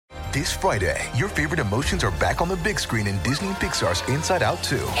This Friday, your favorite emotions are back on the big screen in Disney and Pixar's Inside Out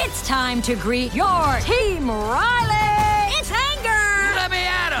 2. It's time to greet your Team Riley. It's anger. Let me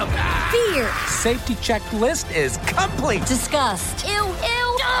at him. Fear. Safety checklist is complete. Disgust. Ew.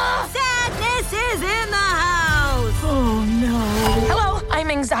 Sadness is in the house. Oh, no. Hello, I'm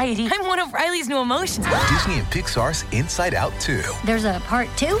anxiety. I'm one of Riley's new emotions. Disney and Pixar's Inside Out 2. There's a part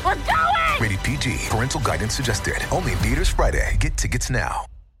 2? We're going! Rated PG. Parental guidance suggested. Only in theaters Friday. Get tickets now.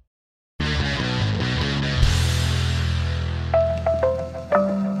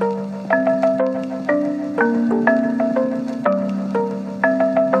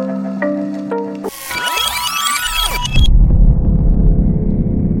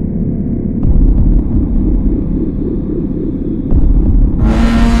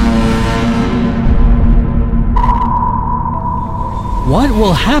 What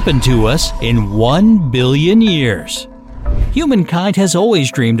will happen to us in 1 billion years? Humankind has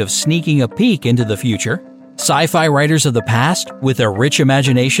always dreamed of sneaking a peek into the future. Sci-fi writers of the past, with their rich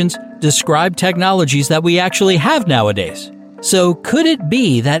imaginations, describe technologies that we actually have nowadays. So could it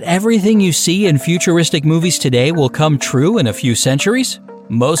be that everything you see in futuristic movies today will come true in a few centuries?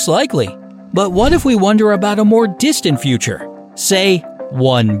 Most likely. But what if we wonder about a more distant future? Say,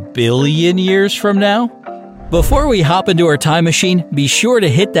 1 billion years from now? Before we hop into our time machine, be sure to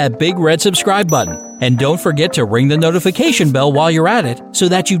hit that big red subscribe button. And don't forget to ring the notification bell while you're at it so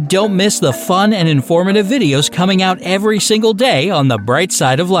that you don't miss the fun and informative videos coming out every single day on the bright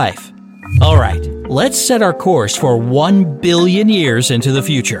side of life. Alright, let's set our course for 1 billion years into the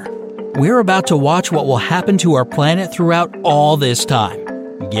future. We're about to watch what will happen to our planet throughout all this time.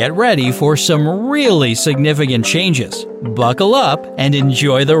 Get ready for some really significant changes. Buckle up and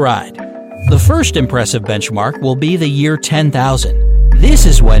enjoy the ride. The first impressive benchmark will be the year 10,000. This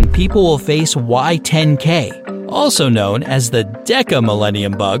is when people will face Y10K, also known as the Deca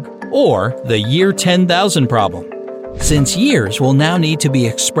Millennium Bug or the year 10,000 problem. Since years will now need to be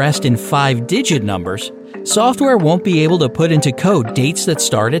expressed in 5-digit numbers, software won't be able to put into code dates that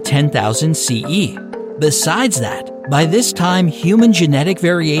start at 10,000 CE. Besides that, by this time, human genetic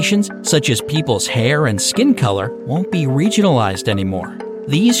variations such as people's hair and skin color won't be regionalized anymore.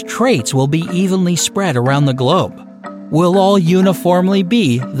 These traits will be evenly spread around the globe. We'll all uniformly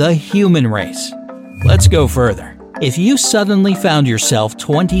be the human race. Let's go further. If you suddenly found yourself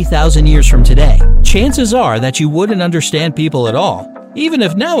 20,000 years from today, chances are that you wouldn't understand people at all, even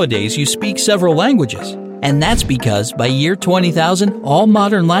if nowadays you speak several languages. And that's because by year 20,000, all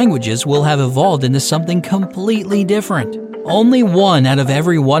modern languages will have evolved into something completely different. Only 1 out of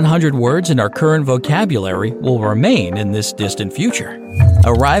every 100 words in our current vocabulary will remain in this distant future.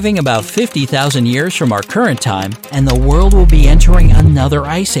 Arriving about 50,000 years from our current time, and the world will be entering another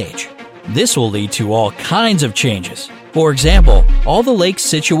ice age. This will lead to all kinds of changes. For example, all the lakes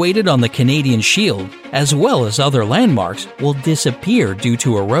situated on the Canadian Shield, as well as other landmarks, will disappear due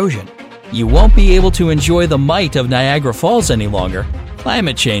to erosion. You won't be able to enjoy the might of Niagara Falls any longer.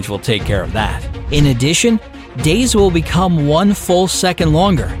 Climate change will take care of that. In addition, days will become 1 full second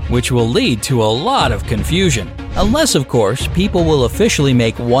longer, which will lead to a lot of confusion. Unless, of course, people will officially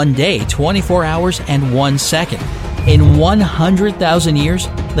make 1 day 24 hours and 1 second. In 100,000 years,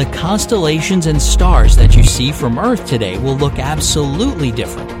 the constellations and stars that you see from Earth today will look absolutely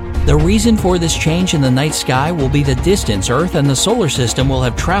different. The reason for this change in the night sky will be the distance Earth and the solar system will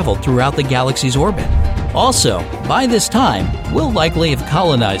have traveled throughout the galaxy's orbit. Also, by this time, we'll likely have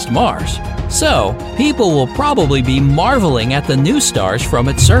colonized Mars. So, people will probably be marveling at the new stars from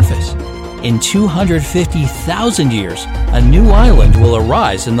its surface. In 250,000 years, a new island will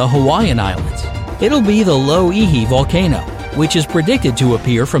arise in the Hawaiian Islands. It'll be the Loihi volcano, which is predicted to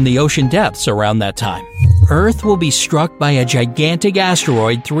appear from the ocean depths around that time. Earth will be struck by a gigantic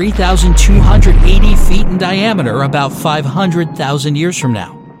asteroid 3,280 feet in diameter about 500,000 years from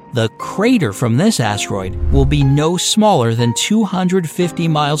now. The crater from this asteroid will be no smaller than 250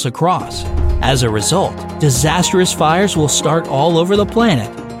 miles across. As a result, disastrous fires will start all over the planet,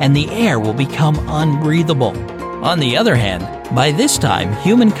 and the air will become unbreathable. On the other hand, by this time,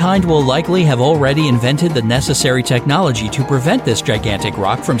 humankind will likely have already invented the necessary technology to prevent this gigantic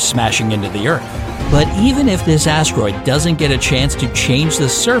rock from smashing into the Earth. But even if this asteroid doesn't get a chance to change the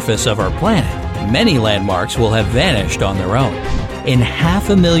surface of our planet, many landmarks will have vanished on their own. In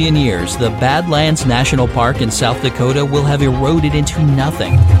 500,000 years, the Badlands National Park in South Dakota will have eroded into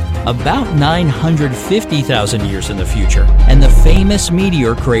nothing. About 950,000 years in the future, and the famous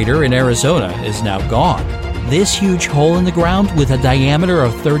meteor crater in Arizona is now gone. This huge hole in the ground with a diameter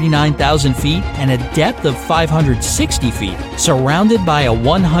of 39,000 feet and a depth of 560 feet, surrounded by a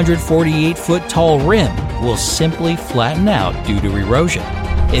 148-foot tall rim, will simply flatten out due to erosion.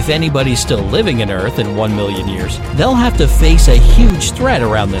 If anybody's still living in Earth in 1 million years, they'll have to face a huge threat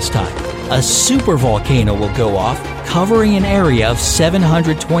around this time. A supervolcano will go off, covering an area of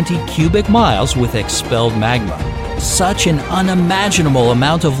 720 cubic miles with expelled magma. Such an unimaginable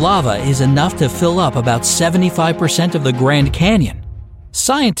amount of lava is enough to fill up about 75% of the Grand Canyon.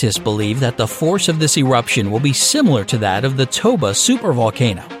 Scientists believe that the force of this eruption will be similar to that of the Toba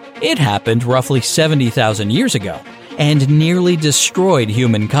supervolcano. It happened roughly 70,000 years ago and nearly destroyed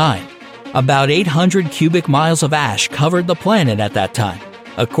humankind. About 800 cubic miles of ash covered the planet at that time.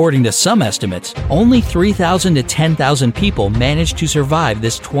 According to some estimates, only 3,000 to 10,000 people managed to survive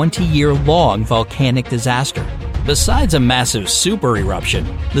this 20-year-long volcanic disaster. Besides a massive super eruption,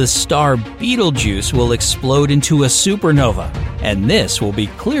 the star Betelgeuse will explode into a supernova, and this will be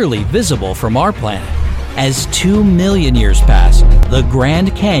clearly visible from our planet. As 2 million years pass, the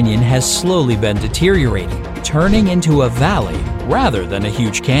Grand Canyon has slowly been deteriorating, turning into a valley rather than a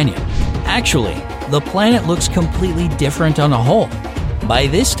huge canyon. Actually, the planet looks completely different on a whole. By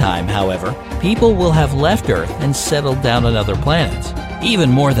this time, however, people will have left Earth and settled down on other planets. Even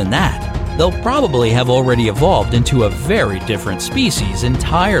more than that, they'll probably have already evolved into a very different species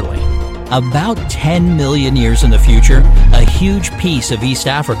entirely. About 10 million years in the future, a huge piece of East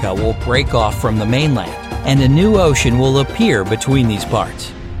Africa will break off from the mainland, and a new ocean will appear between these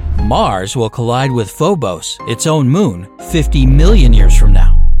parts. Mars will collide with Phobos, its own moon, 50 million years from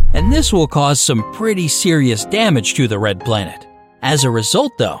now, and this will cause some pretty serious damage to the red planet. As a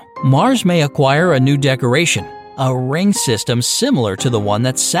result, though, Mars may acquire a new decoration, a ring system similar to the one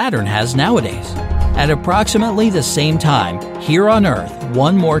that Saturn has nowadays. At approximately the same time, here on Earth,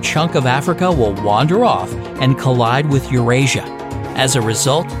 one more chunk of Africa will wander off and collide with Eurasia. As a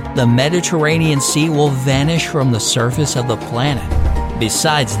result, the Mediterranean Sea will vanish from the surface of the planet.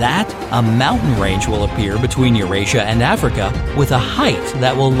 Besides that, a mountain range will appear between Eurasia and Africa with a height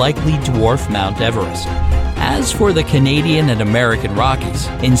that will likely dwarf Mount Everest. As for the Canadian and American Rockies,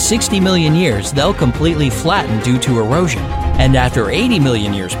 in 60 million years they'll completely flatten due to erosion, and after 80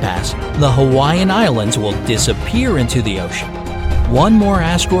 million years pass, the Hawaiian Islands will disappear into the ocean. One more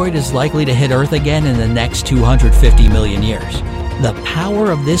asteroid is likely to hit Earth again in the next 250 million years. The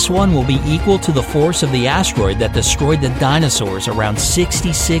power of this one will be equal to the force of the asteroid that destroyed the dinosaurs around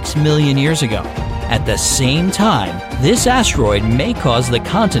 66 million years ago. At the same time, this asteroid may cause the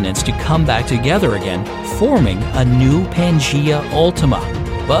continents to come back together again, forming a new Pangaea Ultima.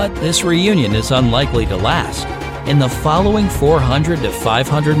 But this reunion is unlikely to last. In the following 400 to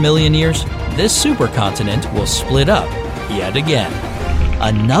 500 million years, this supercontinent will split up yet again.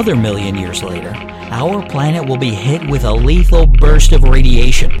 Another million years later, our planet will be hit with a lethal burst of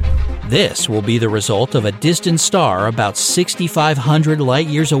radiation. This will be the result of a distant star about 6,500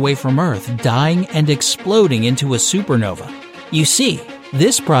 light-years away from Earth dying and exploding into a supernova. You see,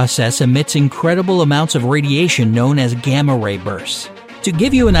 this process emits incredible amounts of radiation known as gamma-ray bursts. To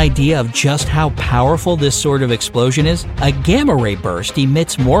give you an idea of just how powerful this sort of explosion is, a gamma-ray burst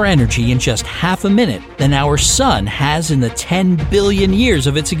emits more energy in just half a minute than our Sun has in the 10 billion years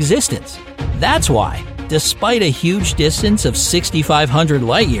of its existence. That's why, despite a huge distance of 6,500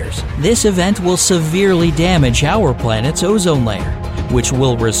 light-years, this event will severely damage our planet's ozone layer, which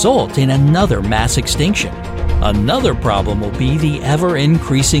will result in another mass extinction. Another problem will be the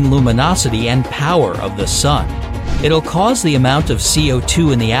ever-increasing luminosity and power of the Sun. It'll cause the amount of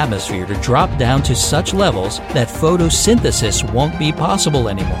CO2 in the atmosphere to drop down to such levels that photosynthesis won't be possible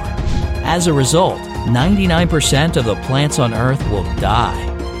anymore. As a result, 99% of the plants on Earth will die.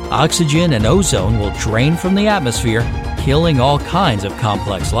 Oxygen and ozone will drain from the atmosphere, killing all kinds of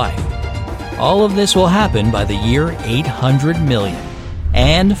complex life. All of this will happen by the year 800 million.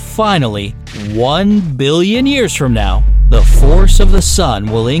 And finally, 1 billion years from now, the force of the Sun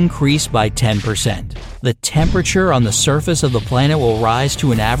will increase by 10%. The temperature on the surface of the planet will rise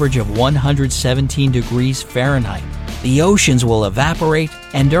to an average of 117 degrees Fahrenheit. The oceans will evaporate,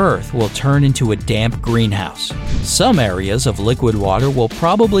 and Earth will turn into a damp greenhouse. Some areas of liquid water will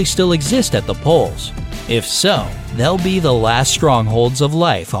probably still exist at the poles. If so, they'll be the last strongholds of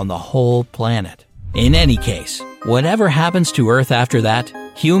life on the whole planet. In any case, whatever happens to Earth after that,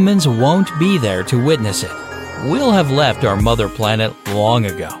 humans won't be there to witness it. We'll have left our mother planet long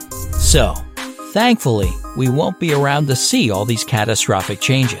ago. So, thankfully, we won't be around to see all these catastrophic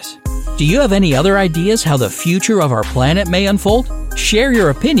changes. Do you have any other ideas how the future of our planet may unfold? Share your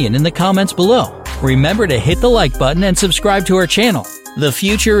opinion in the comments below. Remember to hit the like button and subscribe to our channel. The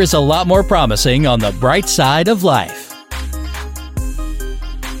future is a lot more promising on the bright side of life.